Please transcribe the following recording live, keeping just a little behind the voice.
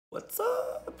What's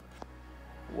up?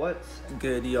 What's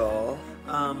good, y'all?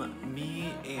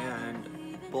 Me and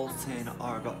Bolton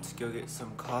are about to go get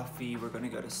some coffee. We're gonna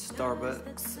go to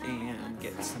Starbucks and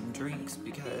get some drinks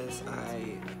because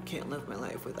I can't live my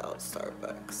life without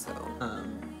Starbucks. So,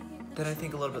 then I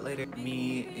think a little bit later,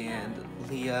 me and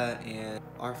Leah and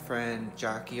our friend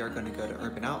Jackie are gonna go to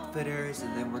Urban Outfitters,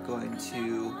 and then we're going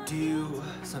to do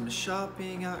some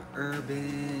shopping at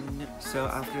Urban. So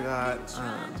after that,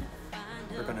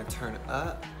 we're gonna turn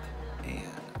up and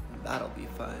that'll be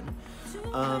fun.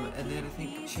 And then I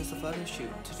think she has a photo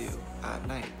shoot to do at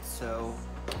night. So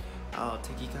I'll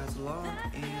take you guys along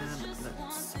and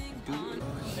let's do it.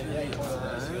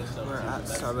 We're at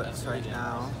Starbucks right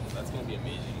now. That's gonna be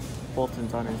amazing.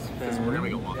 Bolton's on his phone. We're gonna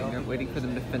go walk. We're waiting for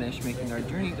them to finish making our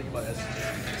drink.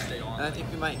 And I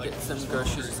think we might get some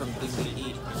groceries or something to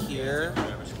eat here.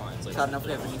 So I don't know if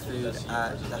we have any food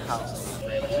at the house.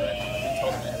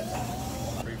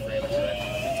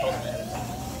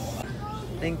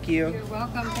 Thank you. You're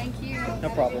welcome, thank you. No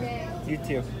problem. You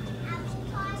too.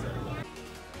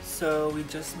 So we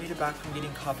just made it back from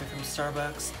getting coffee from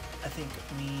Starbucks. I think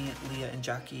me, Leah, and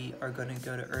Jackie are gonna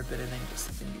go to Urban and then get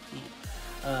something to eat.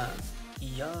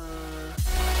 Yeah.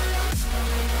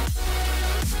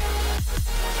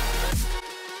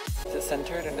 Is it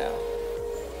centered or no?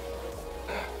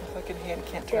 My fucking hand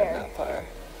can't turn that far.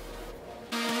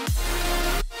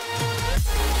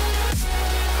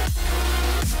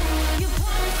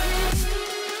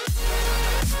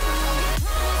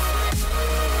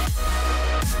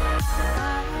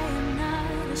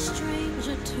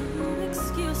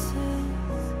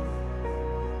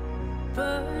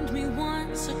 Burned me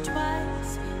once or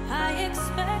twice, I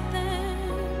expect them.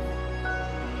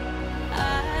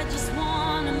 I just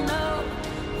wanna know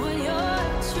what your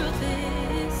truth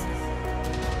is.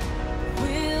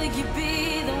 Will you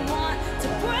be the one to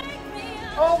break me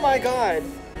up? Oh my god!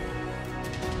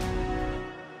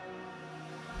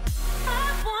 I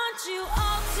want you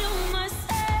all to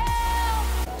myself.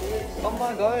 Oh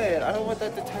my god, I don't want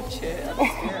that to touch it. I'm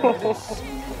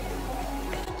scared.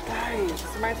 Guys,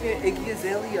 this reminds me of Iggy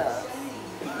Azalea.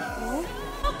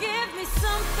 Give me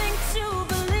something to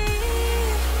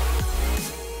believe.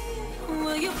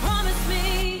 Will you promise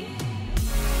me?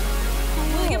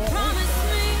 Will you promise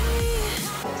me?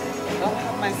 I don't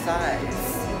have my size.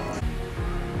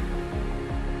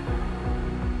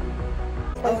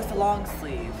 Oh, it's a long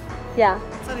sleeve. Yeah.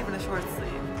 It's not even a short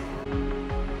sleeve.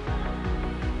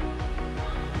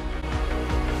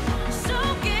 So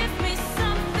give me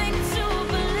something to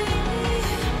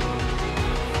believe.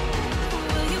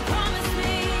 Will you promise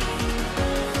me?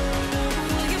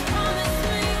 Will you promise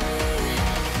me?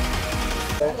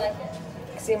 I like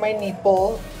it. See my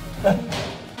nipple?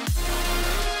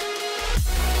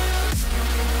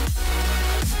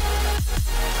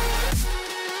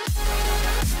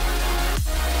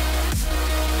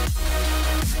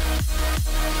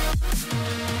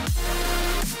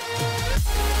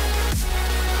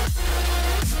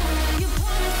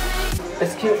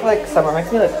 It's cute for like summer. It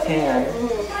makes me look tan.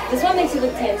 This one makes you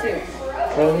look tan too.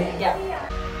 Really? Yeah.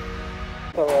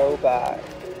 Throwback.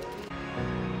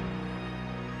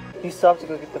 You still have to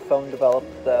go get the phone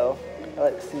developed though. I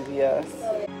like CVS.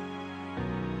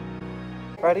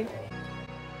 Ready?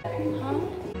 Huh?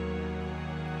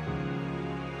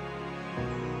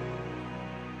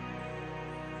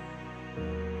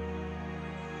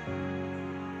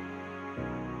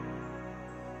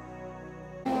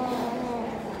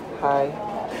 Hi.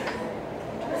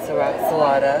 So we're at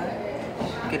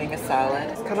Salada, getting a salad.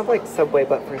 It's kind of like Subway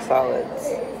but for salads.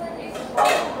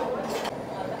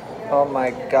 Oh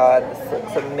my god, this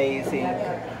looks amazing.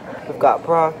 We've got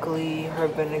broccoli,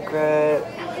 herb vinaigrette,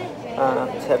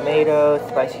 tomato,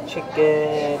 spicy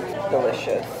chicken,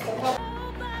 delicious.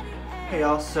 Hey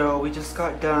y'all, so we just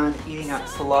got done eating at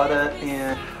Salada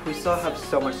and we still have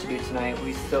so much to do tonight.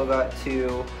 We still got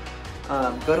to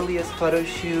go to Leah's photo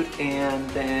shoot, and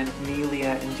then me,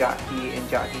 Leah, and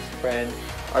Jackie's friend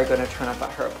are gonna turn up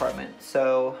at her apartment.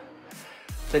 So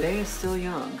the day is still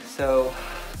young, so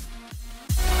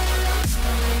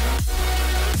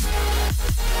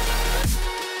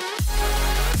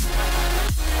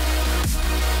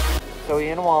we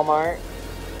in Walmart.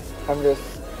 I'm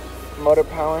just motor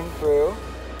powering through.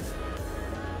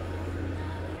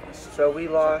 So we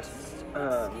lost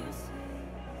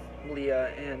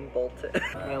Leah and Bolton.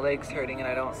 My leg's hurting and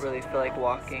I don't really feel like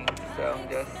walking, so I'm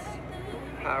just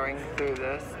powering through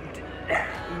this.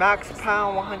 Max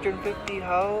pound 150,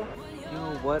 ho. Yo,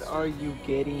 what are you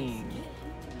getting?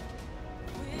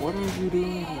 What are you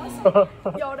doing?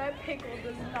 Yo, that pickle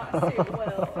does not sit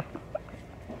well.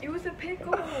 It was a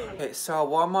pickle. Okay, so our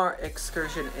Walmart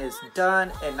excursion is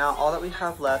done, and now all that we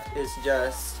have left is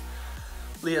just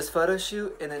Leah's photo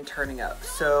shoot and then turning up.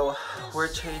 So we're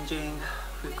changing.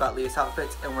 We've got Leah's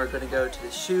outfits and we're gonna go to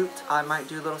the shoot. I might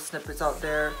do little snippets out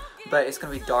there, but it's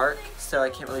gonna be dark, so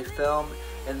I can't really film.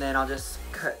 And then I'll just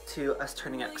cut to us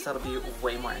turning up because that'll be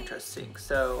way more interesting.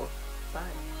 So, bye.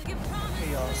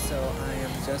 Hey y'all, so I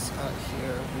am just out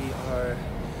here. We are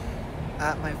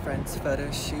at my friend's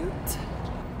photo shoot.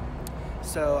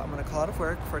 So I'm gonna call out of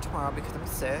work for tomorrow because I'm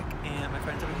sick, and my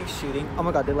friend's over here shooting. Oh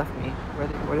my god, they left me.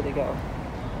 Where did they go?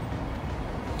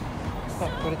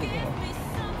 Fuck, where did they go?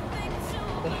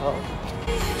 What the hell?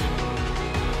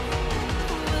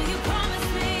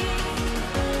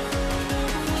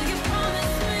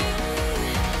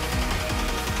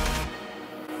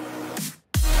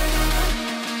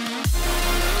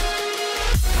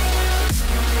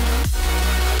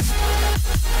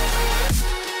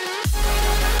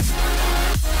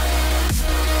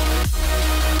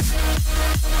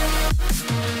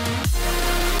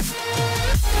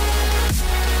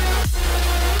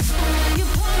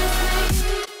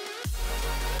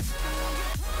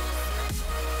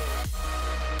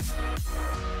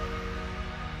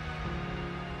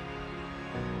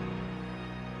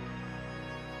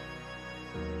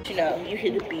 You know, you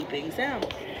hear the beeping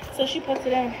sound. So she puts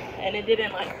it in, and it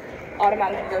didn't like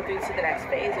automatically go through to the next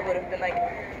phase. It would have been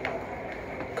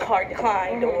like card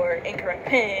declined or incorrect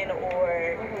pin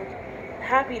or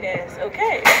happiness.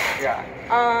 Okay. Yeah.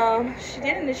 She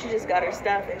did, and then she just got her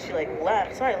stuff and she like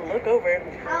left. So I look over,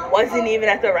 wasn't even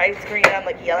at the right screen. I'm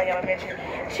like yelling at my manager,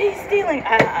 she's stealing.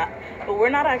 But we're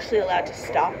not actually allowed to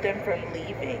stop them from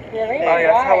leaving. Really? Oh yeah,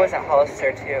 that's how it was at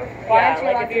Hollister too. Why Yeah, aren't you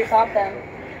like allowed if to you're stop them?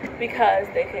 because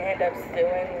they could end up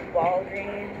suing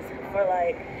Walgreens for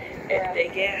like if they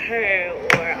get hurt,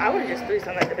 or I would have just threw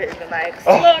something at the bitch and been like,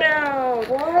 slow down.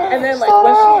 What? And then like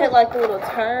when she hit like the little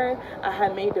turn, I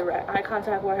had made direct eye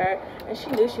contact with her, and she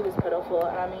knew she was pitiful.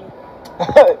 And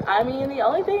I mean the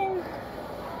only thing,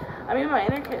 my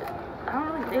inner kid, I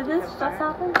don't really think Did this just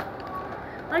happen?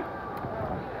 like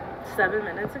 7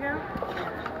 minutes ago.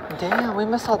 Damn, we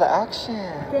missed all the action.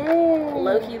 Dang.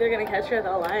 Low key, they're gonna catch her at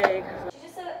the light.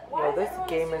 Yo, this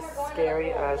game is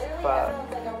scary as fuck.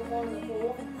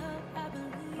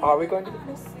 Are we going to the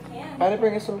pool? I had to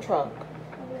bring us some trunk.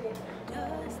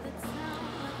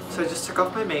 So I just took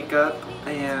off my makeup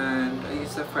and I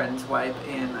used a friend's wipe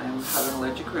and I'm having an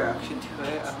allergic reaction to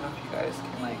it. I don't know if you guys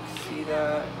can like see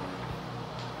that.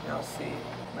 You'll see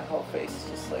my whole face is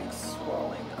just like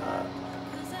swelling up.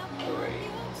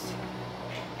 Great.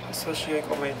 Especially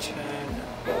like on my chin.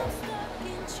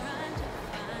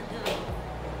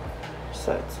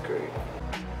 So it's great.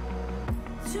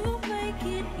 To make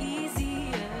it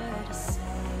easier to say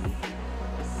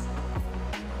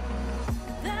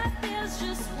that there's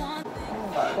just one thing,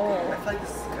 I feel like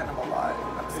this is kind of a lot.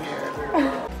 I'm scared.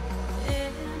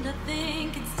 and I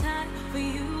think it's time for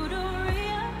you to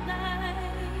realize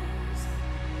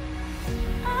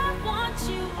I want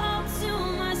you all to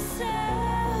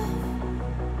myself.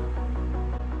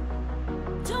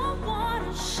 Don't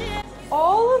wanna share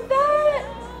All of that?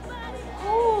 nobody.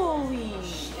 Holy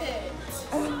shit.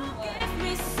 Give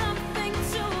me something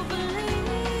to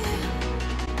believe.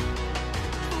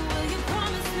 Will you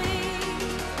promise me?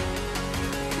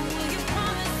 Will you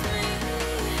promise me?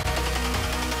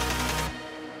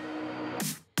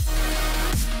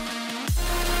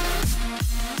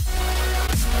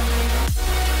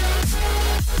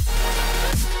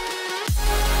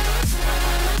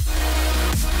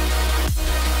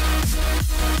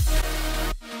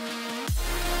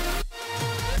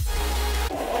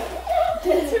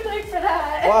 Too late for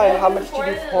that. Why? How much did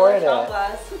you pour in it?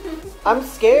 I'm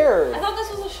scared. I thought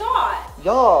this was a shot.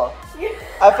 Y'all,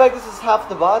 I feel like this is half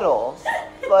the bottle.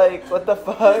 Like, what the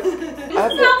fuck? This is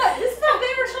not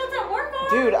favorite shots at work on.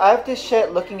 Dude, I have to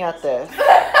shit looking at this.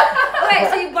 Okay,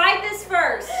 so you bite this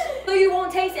first, so you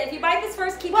won't taste it. If you bite this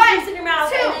first, keep the juice in your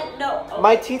mouth, and then no. Oh.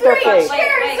 My teeth are fake.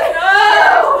 Wait,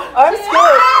 no. I'm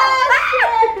scared.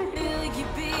 Will you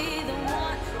be the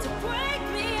one to break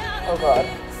me out Oh of god.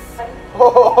 this?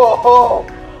 Oh,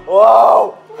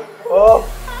 whoa. Oh.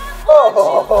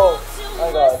 Oh. My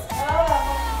god.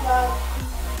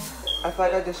 I feel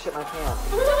like I just shit my pants.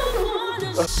 Don't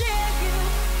wanna share you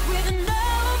with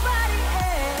nobody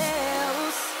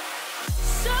else.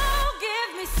 So give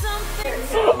me something.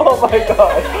 Oh my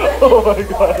god. Oh my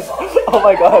god. Oh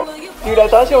my god. Dude, I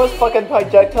thought she was fucking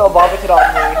projectile vomited on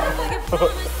me.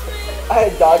 I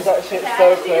dodged that shit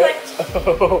so quick.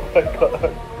 Oh my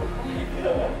god.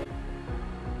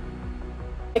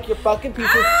 Like your fucking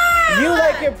pieces. You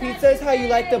like your pizzas how you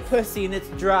like the pussy and it's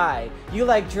dry. You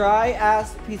like dry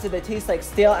ass pizza that tastes like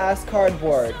stale ass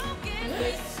cardboard.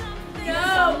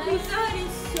 No, Pizza Hut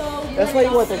is so good. That's why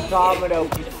you want the Domino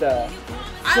pizza.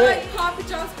 I like Papa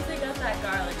John's because they got that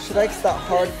garlic. She likes the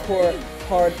hardcore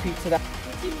hard pizza. That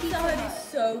Pizza Hut is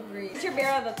so great. What's your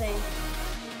beer of the thing?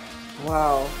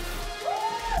 wow.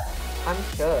 I'm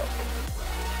shook.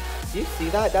 Do you see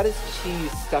that? That is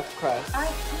cheese stuffed crust.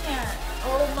 I can't.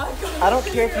 Oh my god. I don't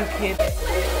care if you can't.